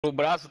o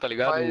braço, tá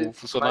ligado? O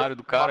funcionário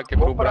do cara marcou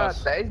quebrou o pra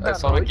braço. 10 da É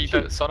só na noite?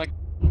 quinta, só na...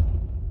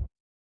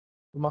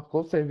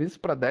 Marcou o serviço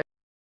pra 10.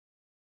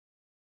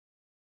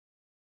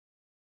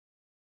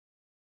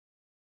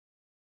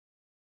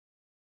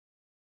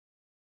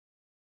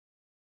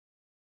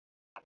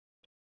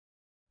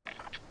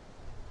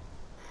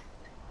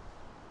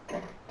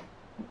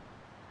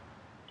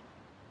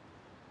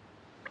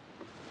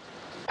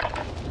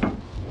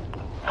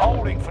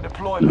 Holding for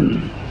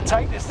deployment.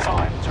 Take this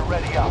time to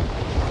ready up.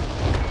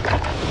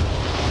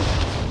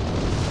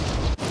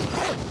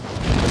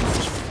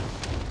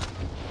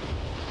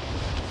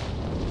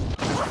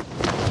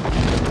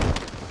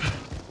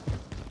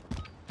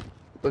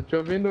 Tô te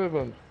ouvindo,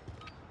 Evandro.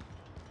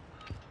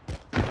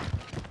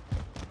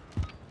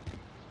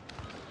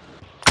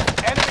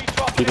 Enemy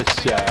dropping into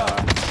the AO.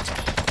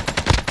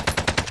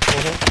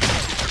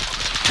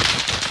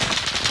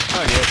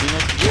 Ah, ele é bem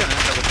nesse dia, né?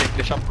 Cara, tem que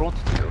deixar pronto,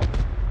 entendeu?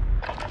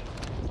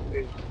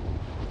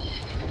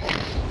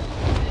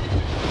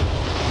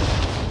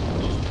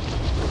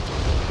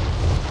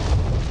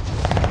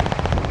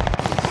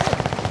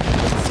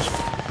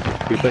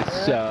 Que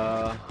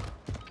pessoal.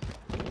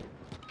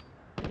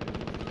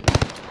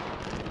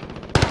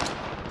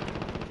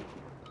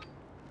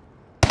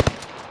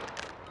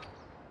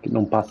 Que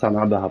não passa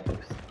nada, rapaz.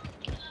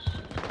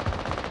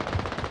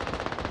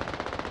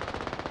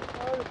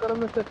 Olha, o cara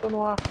me acertou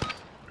no ar.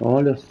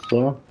 Olha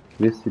só,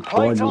 vê se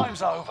pode.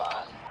 Playtime's over.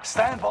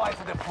 Stand by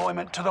for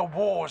deployment to the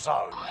war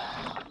zone.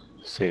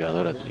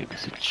 Cegadora de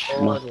cacete.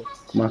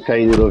 Marca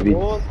aí, Lirovic.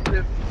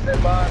 Você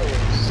separa.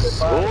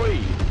 Oi,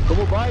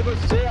 como vai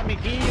você,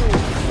 amiguinho?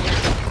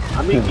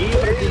 Amiguinho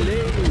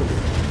brasileiro.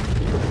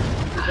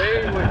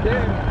 Ei,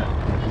 você?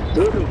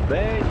 Tudo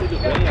bem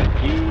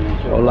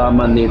aqui. Olá,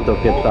 Manito,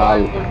 que Como tal?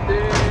 vai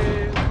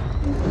você?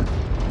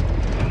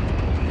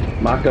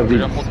 Marca Eu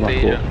já vídeo,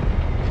 montei já. marcou.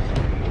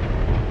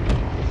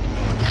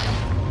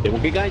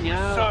 Temos que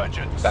ganhar,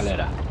 Surgeons.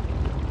 galera.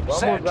 Vamos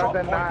Set a drop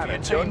point ganar. for your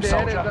 ¿De team, dónde eres,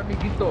 soldier.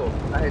 amiguito?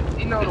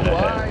 Argentina,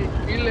 Uruguay,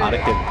 Chile.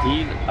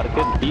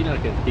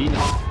 Argentina.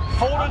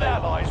 Fallen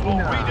allies will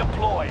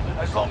redeploy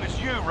as long as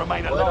you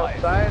remain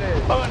alive. Buenos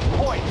Aires. Earn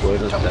points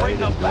Buenos to bring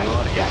them Aires, back no, to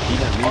the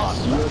Argentina, action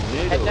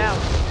faster. Head down.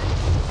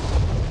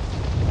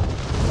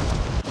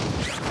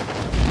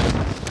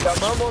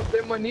 Chamamos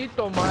de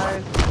Manito,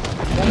 mas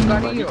com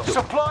carinho.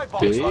 Supply box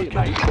Sí, located.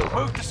 Manito.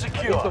 Move to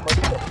secure.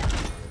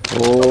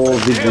 Ô,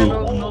 Vidinho.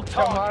 Não nos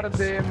chamar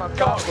de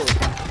macacos.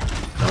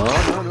 Não.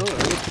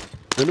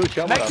 Eu não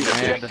chamo Next essa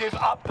merda. objective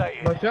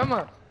updated. Não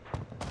chama?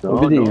 Ô,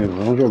 Vidinho,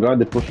 vamos jogar,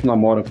 depois tu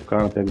namora com o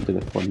cara, pega o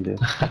telefone dele.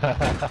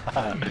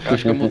 Eu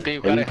acho que eu montei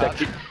o cara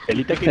errado.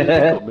 Ele tá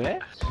querendo comer?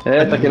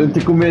 É, tá querendo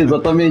te comer,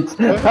 exatamente.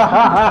 Eu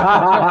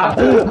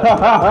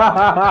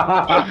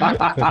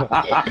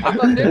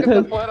sabia que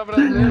essa porra era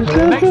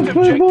brasileira. Next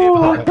objective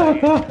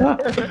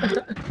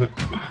updated.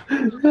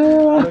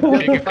 O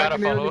que que o cara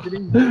falou?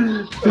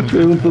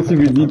 Perguntou se o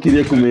Vidinho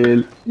queria comer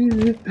ele.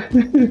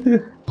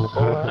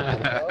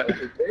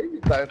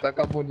 Tá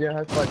com a bundinha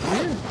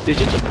raspadinha? Tem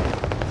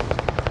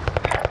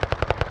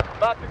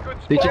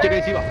gente aqui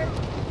em cima.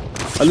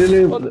 Olha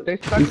ele. Pô, tem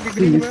saco de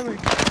gringo mesmo, hein?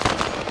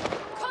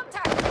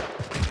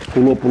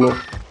 Pulou.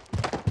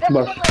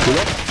 Embaixo.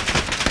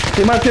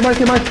 Tem mais.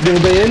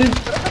 Derrubei ele.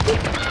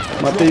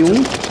 Matei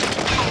um.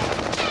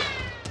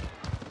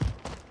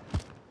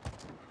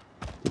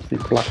 Sem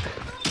placa.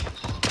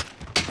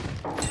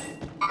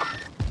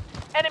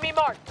 Enemy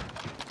marked.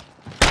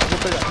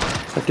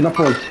 Tá aqui na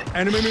ponte.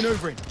 Enemy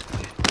maneuvering.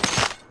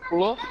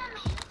 Pulou?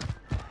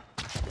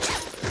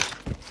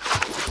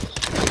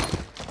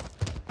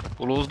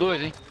 Pulou os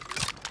dois, hein?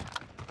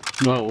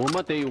 Não, eu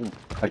matei um.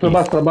 Aqui.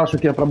 Pra baixo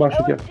aqui, ó.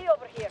 LMG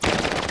over here.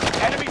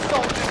 Enemy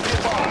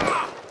soldiers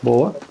nearby.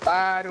 Boa.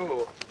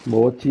 Otário.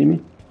 Boa,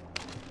 time.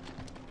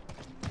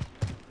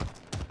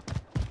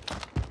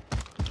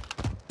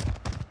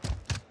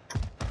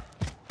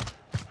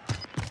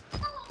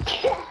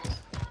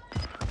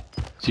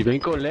 Se vem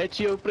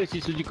colete, eu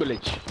preciso de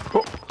colete.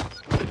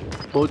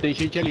 Ou tem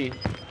gente ali.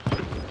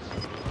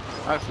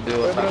 Ah,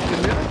 fudeu. É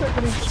brasileiro ou é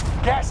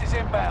gringo? Gas is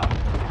inbound.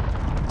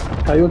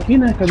 Caiu aqui,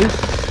 né? Cadê?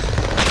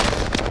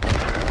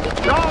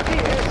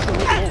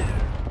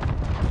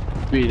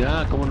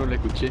 Mira, como não le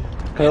escuché.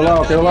 Caiu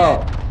lá,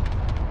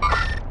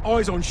 ó.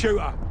 Eyes on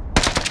shooter.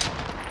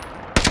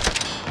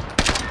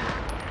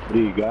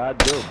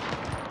 Obrigado.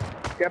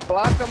 Quer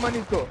placa,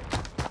 Manito?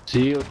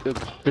 Sim, eu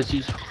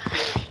preciso.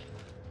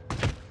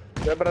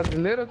 Você é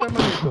brasileiro ou você é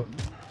Manito?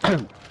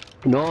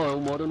 Não, eu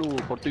moro no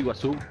Porto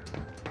Iguaçu.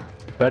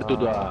 Perto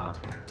da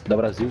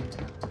Brasil.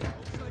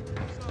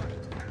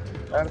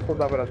 Perto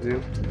da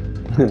Brasil.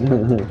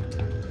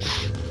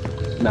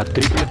 Na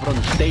tríplice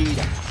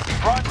fronteira.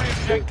 Primary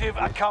objective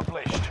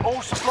accomplished.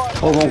 All supply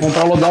Ô, vamos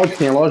comprar loadout,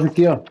 tem a loja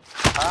aqui, ó.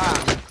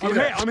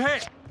 I'm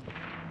hit.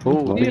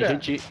 Oh, tem Mira.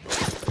 gente.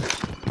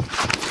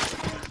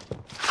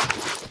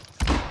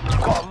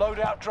 got a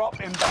loadout drop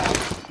inbound.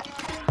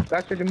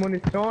 Caixa de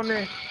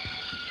munições.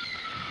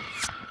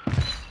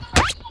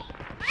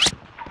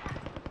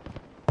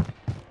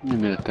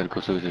 Mira, tal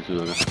cosa que se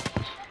sube acá.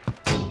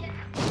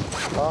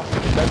 Ó,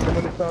 dá essa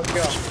munição aqui,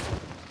 ó.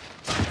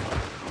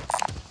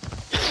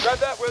 Grab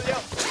that, will ya?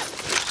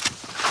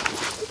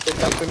 Vou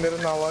pegar primeiro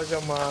na loja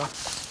uma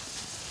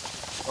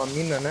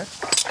mina, né?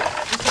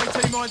 This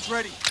AT mine's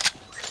ready.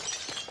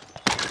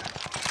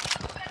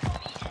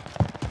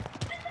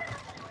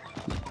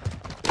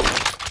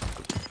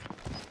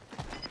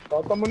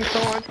 Falta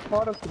munição lá de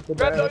fora, se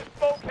Grab puder. those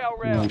small cow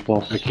Não rounds.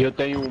 posso. Aqui eu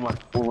tenho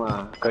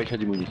uma caixa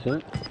de munição.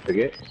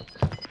 Peguei.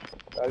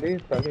 Tá ali,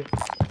 tá ali.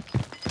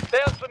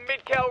 There's some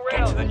mid-cow Get to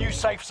rounds. the new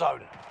safe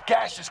zone.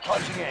 Gas is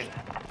closing in.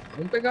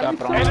 Vamos pegar Tá ali.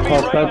 pronto. Enemy Ó,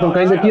 os caras estão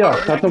caindo aqui, ó. Os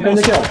caras estão caindo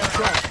aqui, ó.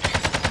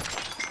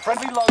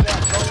 Friendly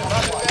loadout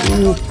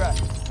on the way.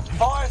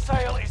 Fire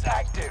sale is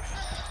active.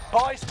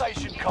 Buy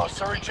station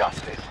costs are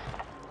adjusted.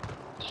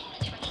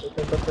 Vou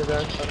tentar pegar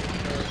essa.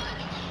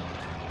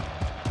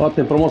 Ó,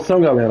 tem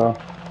promoção, galera, ó.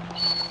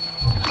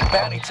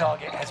 Bounty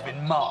target has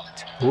been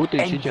marked. Tem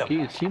End gente them. aqui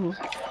em cima.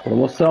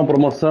 Promoção,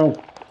 promoção.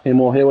 Quem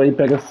morreu aí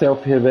pega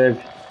selfie, revive.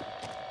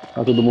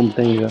 Ah, todo mundo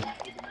tem já.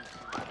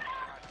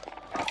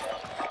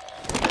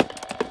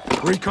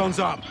 Recon's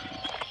up.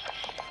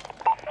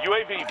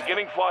 UAV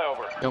beginning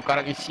flyover. Tem um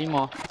cara aqui em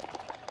cima, ó.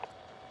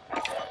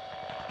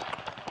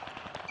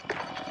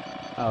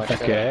 Ah, eu acho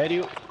Ataque que é.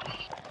 aéreo.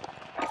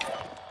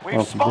 We've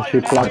Ó, spotted deixei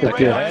an placa enemy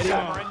aqui, ó. radar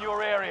jammer in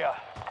your area.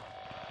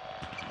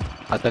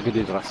 Ataque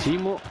de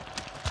racimo.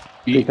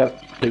 Tem E cara,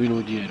 terminou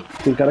o dinheiro.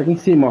 tem cara aqui em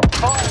cima, ó.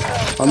 Fire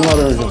sale Ó no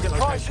laranja.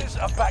 prices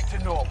are back to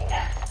normal.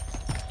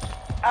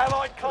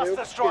 Allied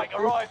cluster strike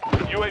arrived.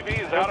 UAV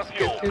is out of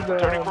fuel.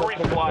 Turning for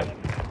resupply.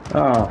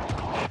 Ah,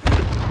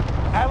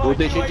 Allied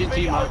Tem gente em UAV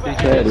cima, tem overhead.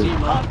 gente em sério.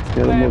 cima. Hunt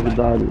Quero them.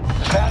 novidade.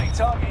 Bounty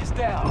target is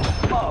down.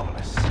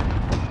 Marvelous.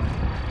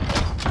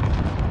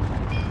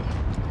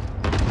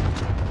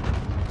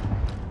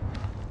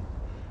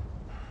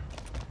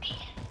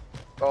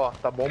 Ó,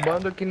 tá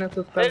bombando aqui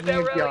nessas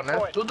casinhas aqui, ó, né?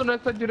 Tudo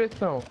nessa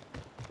direção.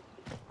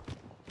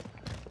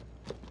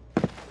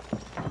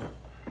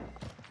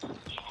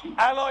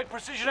 Allied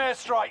precision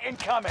airstrike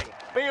incoming.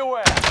 Be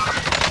aware.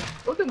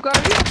 Ô, tem um cara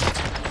ali,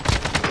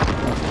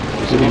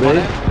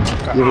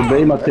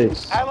 Derrubei e matei.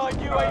 Allied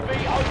UAV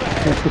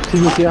overhead. Não é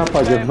possível que,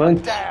 rapaz, Them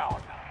avante. down.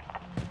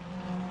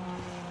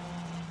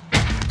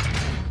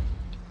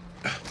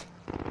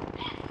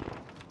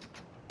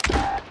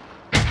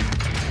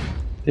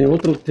 Tem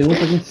outro aqui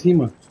em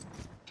cima.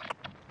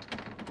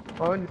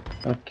 ó. Onde?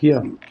 Aqui,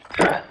 ó.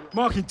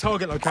 Marking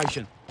target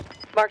location.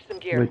 Mark some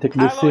gear. Vai ter que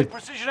Allied descer.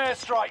 precision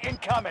airstrike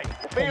incoming.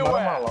 Be Bombaram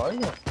uma aware.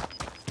 loja?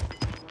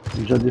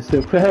 Já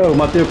desceu. Eu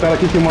matei o cara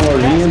aqui, tinha uma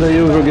lojinha, daí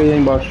eu joguei aí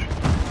embaixo.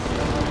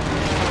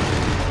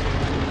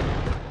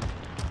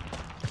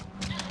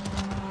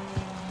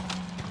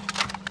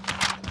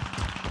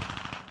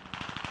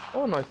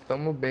 Ô, nós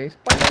estamos bem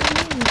espalhados.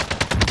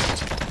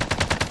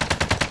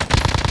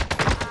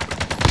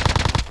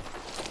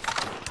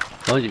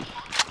 Onde?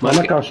 Lá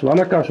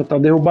na caixa, tá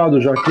derrubado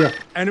já aqui,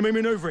 ó. Enemy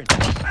maneuvering.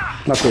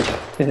 Matei.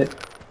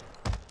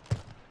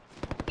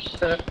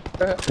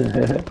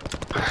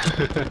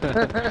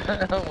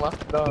 Uma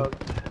droga.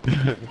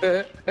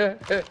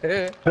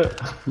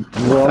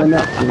 Vou lá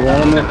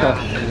na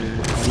caixa.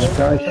 Na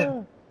caixa.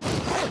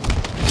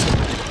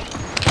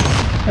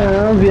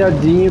 Ah, um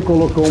viadinho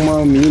colocou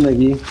uma mina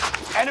aqui.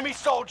 Enemy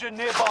soldier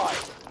nearby.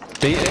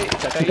 Tem,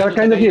 tá Tem cara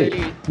caindo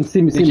aqui. Em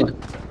cima, em cima.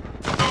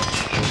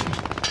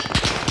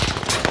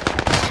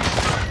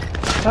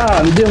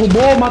 Ah, me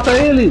derrubou, mata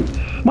ele!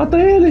 Mata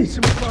ele!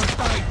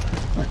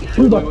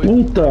 Filho da Tá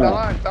puta!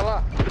 lá, tá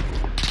lá.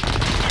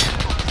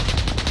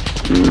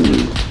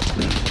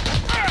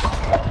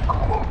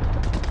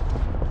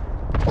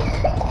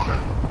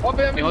 Ó,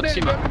 vem amigo outro dele,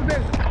 em cima. vem amigo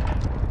dele.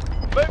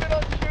 Moving on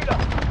to shooter.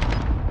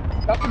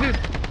 Tá fudido.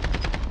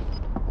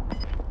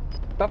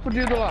 Tá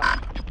fudido lá.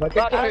 Vai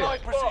ter que correr.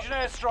 Allied precision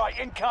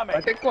airstrike incoming.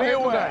 Vai ter que Be correr,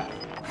 aware. lugar.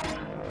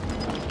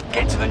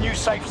 Get to the new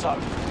safe zone.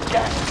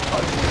 Gas is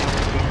closing.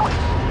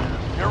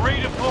 You're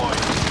redeployed.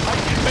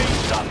 Make it mean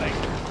something.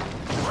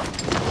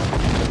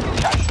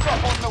 Cash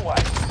drop on the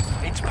way.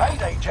 It's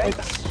payday,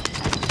 gents.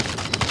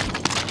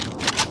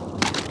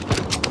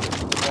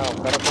 Não,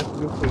 o cara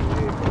conseguiu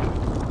fugir.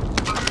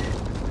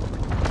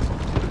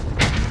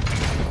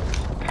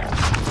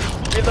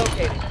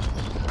 Relocating.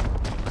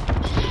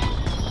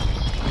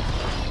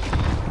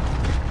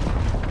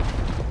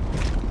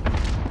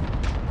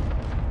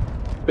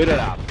 Pera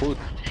lá,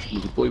 puta.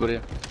 Depois,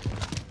 Brea.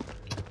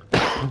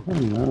 Ah,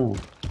 não.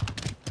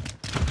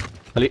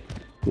 Ali.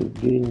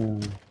 Peguei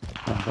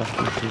a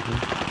baixa aqui.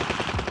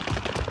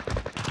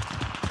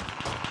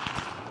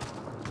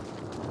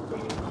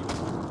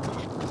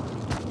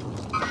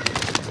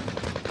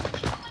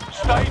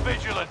 Stay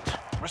vigilant.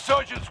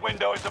 Resurgence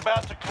window is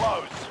about to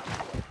close.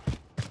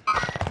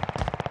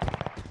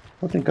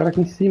 Ó, tem cara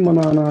aqui em cima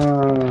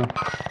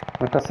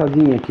na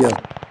caçadinha aqui, ó.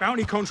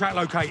 Bounty contract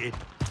located.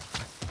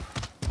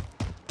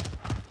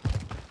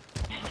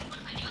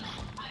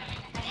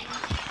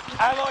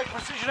 Allied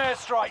precision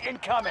airstrike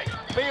incoming.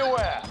 Be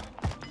aware.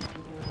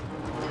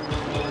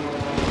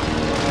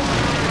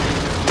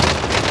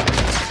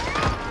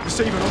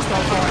 Receiving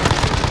hostile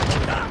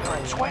fire.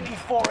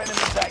 24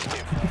 enemies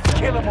active.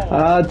 Kill them all.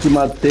 Ah, te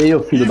matei,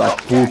 ô filho You've da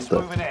got gas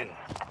puta. moving in.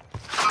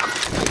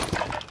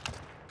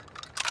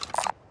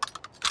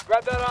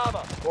 Grab that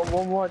armor.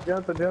 Vamos,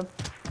 adianta.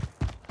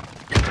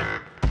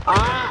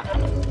 ¡Ah!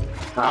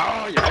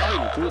 ¡Ay, ay!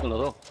 Me tuve con los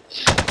dos.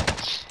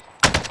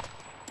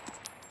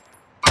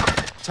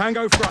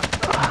 Tango front.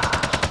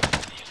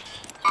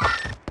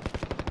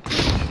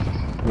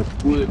 Me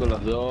pude con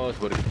los dos,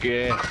 ¿por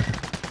qué?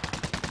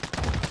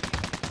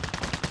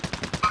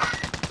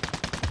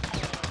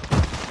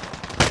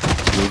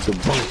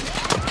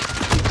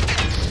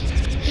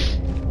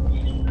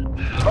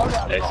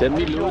 Ese es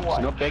mi loot,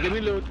 no pegue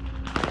mi loot.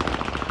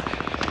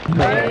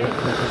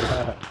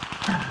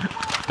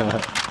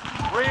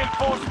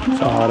 Reinforcements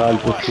Caralho, are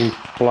tô sem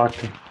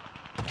placa.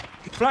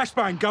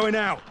 Flashbang going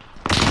out.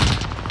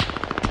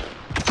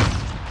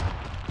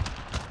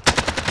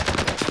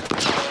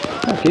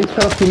 Ah, que esse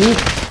cara sumiu?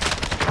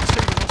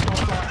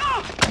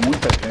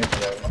 Muita gente,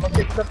 velho. Mas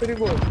por que tá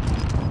perigoso?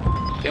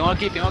 Tem um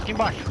aqui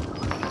embaixo.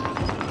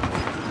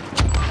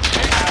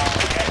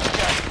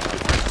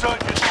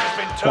 Resurgence has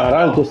been turned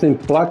Caralho, tô off. sem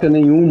placa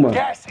nenhuma.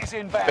 Gas is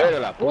inbound. Pera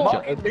lá,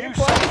 puxa. New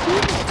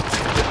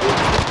safe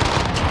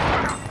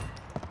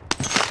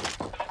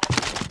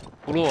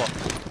Pulou.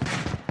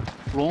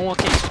 Pulou um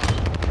aqui.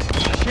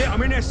 Shit,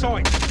 I'm in their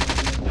sight.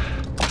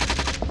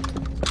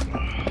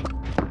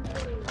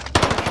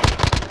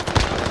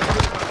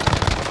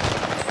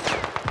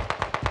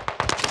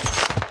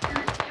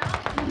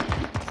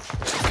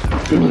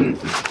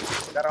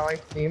 O cara lá em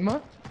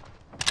cima.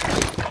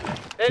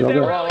 There's their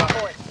Joga. rally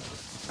point.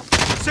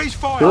 Cease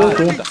fire. Tô.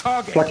 Enemy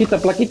target.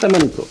 Plaquita,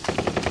 Manito.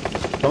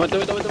 Toma.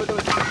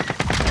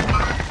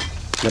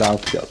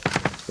 Gracias.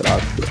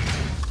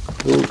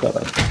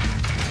 Caralho.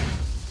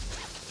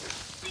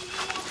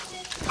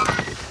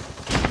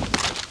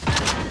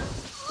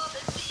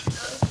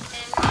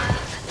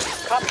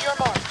 Copy your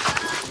mark.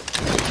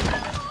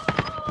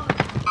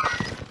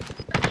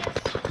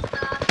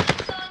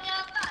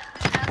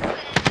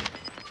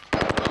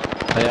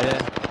 Aí.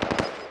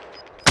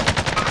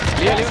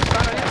 Ali, os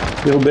caras ali.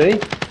 Derrubei.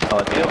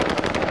 Ó, deu.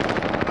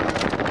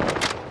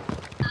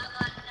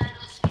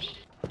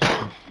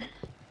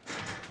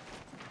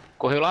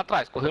 Correu lá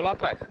atrás.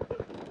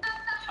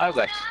 Aí o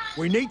gás.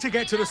 We need to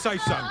get to the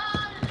safe zone.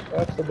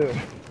 Fodeu.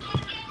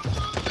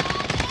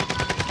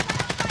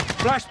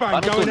 Lá Flashbang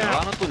no going túnel,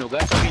 out. o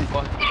gás tá vindo,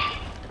 corre.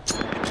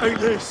 Take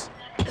this.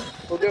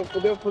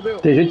 Fodeu.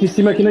 Tem gente em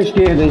cima aqui na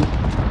esquerda, hein?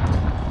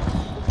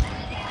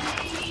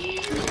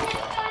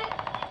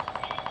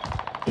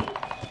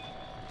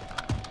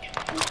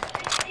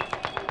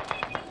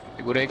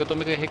 Segura aí que eu tô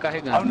me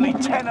recarregando. Only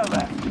 10 are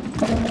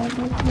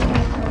left.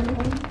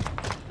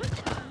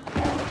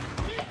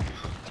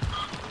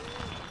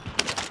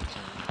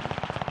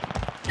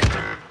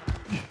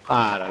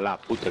 Para lá,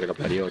 puta que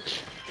pariu.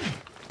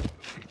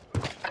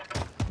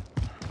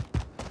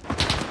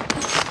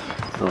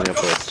 Não, já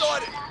foi.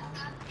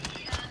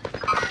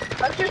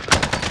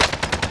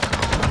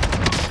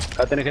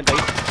 Cá tem gente aí.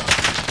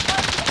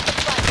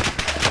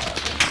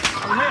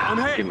 I'm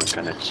Qué hit.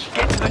 macanach.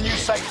 Get to the new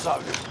safe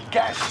zone.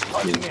 Gas is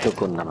closing Listo in.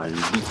 con la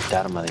maldita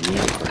arma de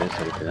miércoles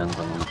que te dan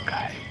cuando uno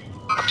cae.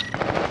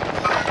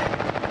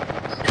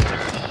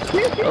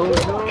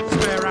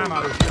 Spare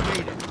ammo if you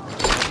need it.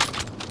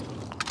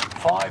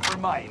 5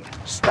 remain.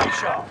 Stay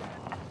sharp.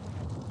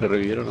 ¿Le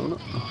revivieron a uno?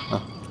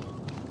 Ah.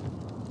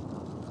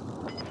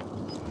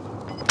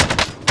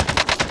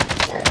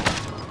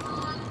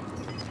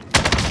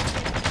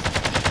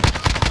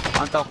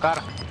 Mata o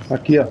cara.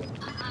 Aqui, ó.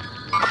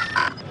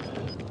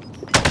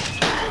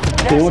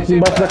 Tem um aqui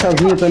embaixo da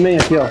casinha também,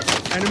 aqui, ó.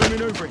 Enemy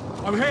maneuvering.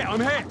 I'm hit.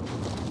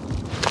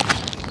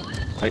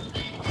 Aí.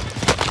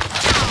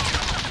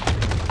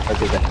 Vai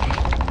pegar.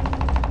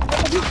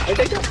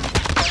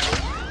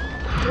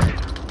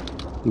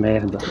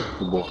 Merda.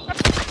 Boa.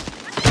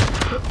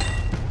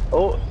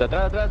 Oh, tá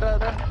atrás.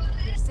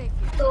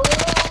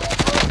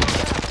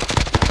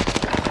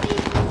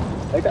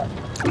 Aí tá.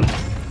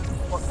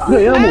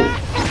 Ganhamos!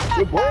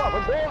 Boa.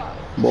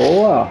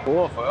 Boa!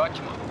 Boa, foi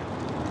ótimo.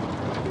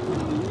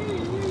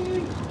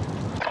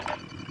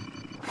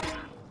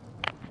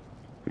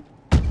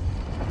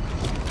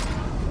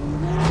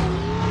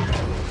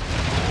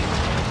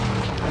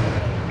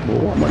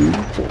 Boa,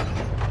 Manito.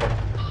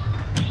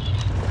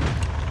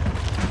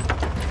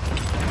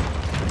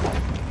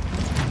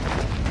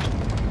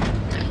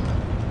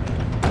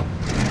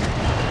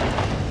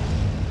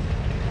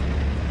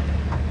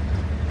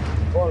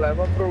 Pô,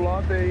 leva pro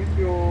lado aí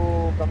que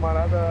o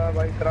camarada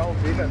vai entrar o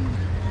vida.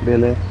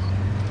 Beleza.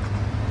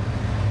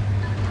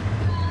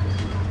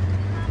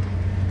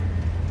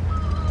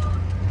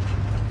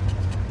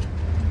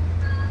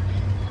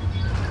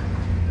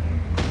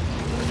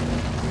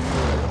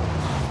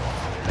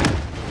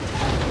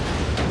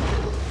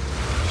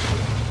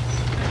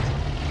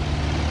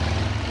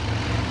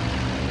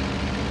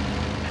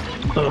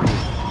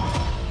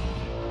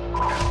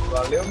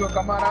 Valeu, meu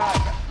camarada.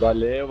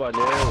 Valeu.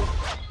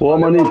 Boa,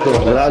 Manito.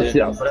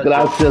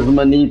 Gracias,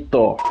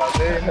 Manito.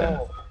 Valeu,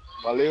 irmão.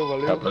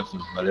 Valeu. Até a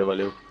próxima.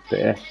 Valeu.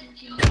 Pé.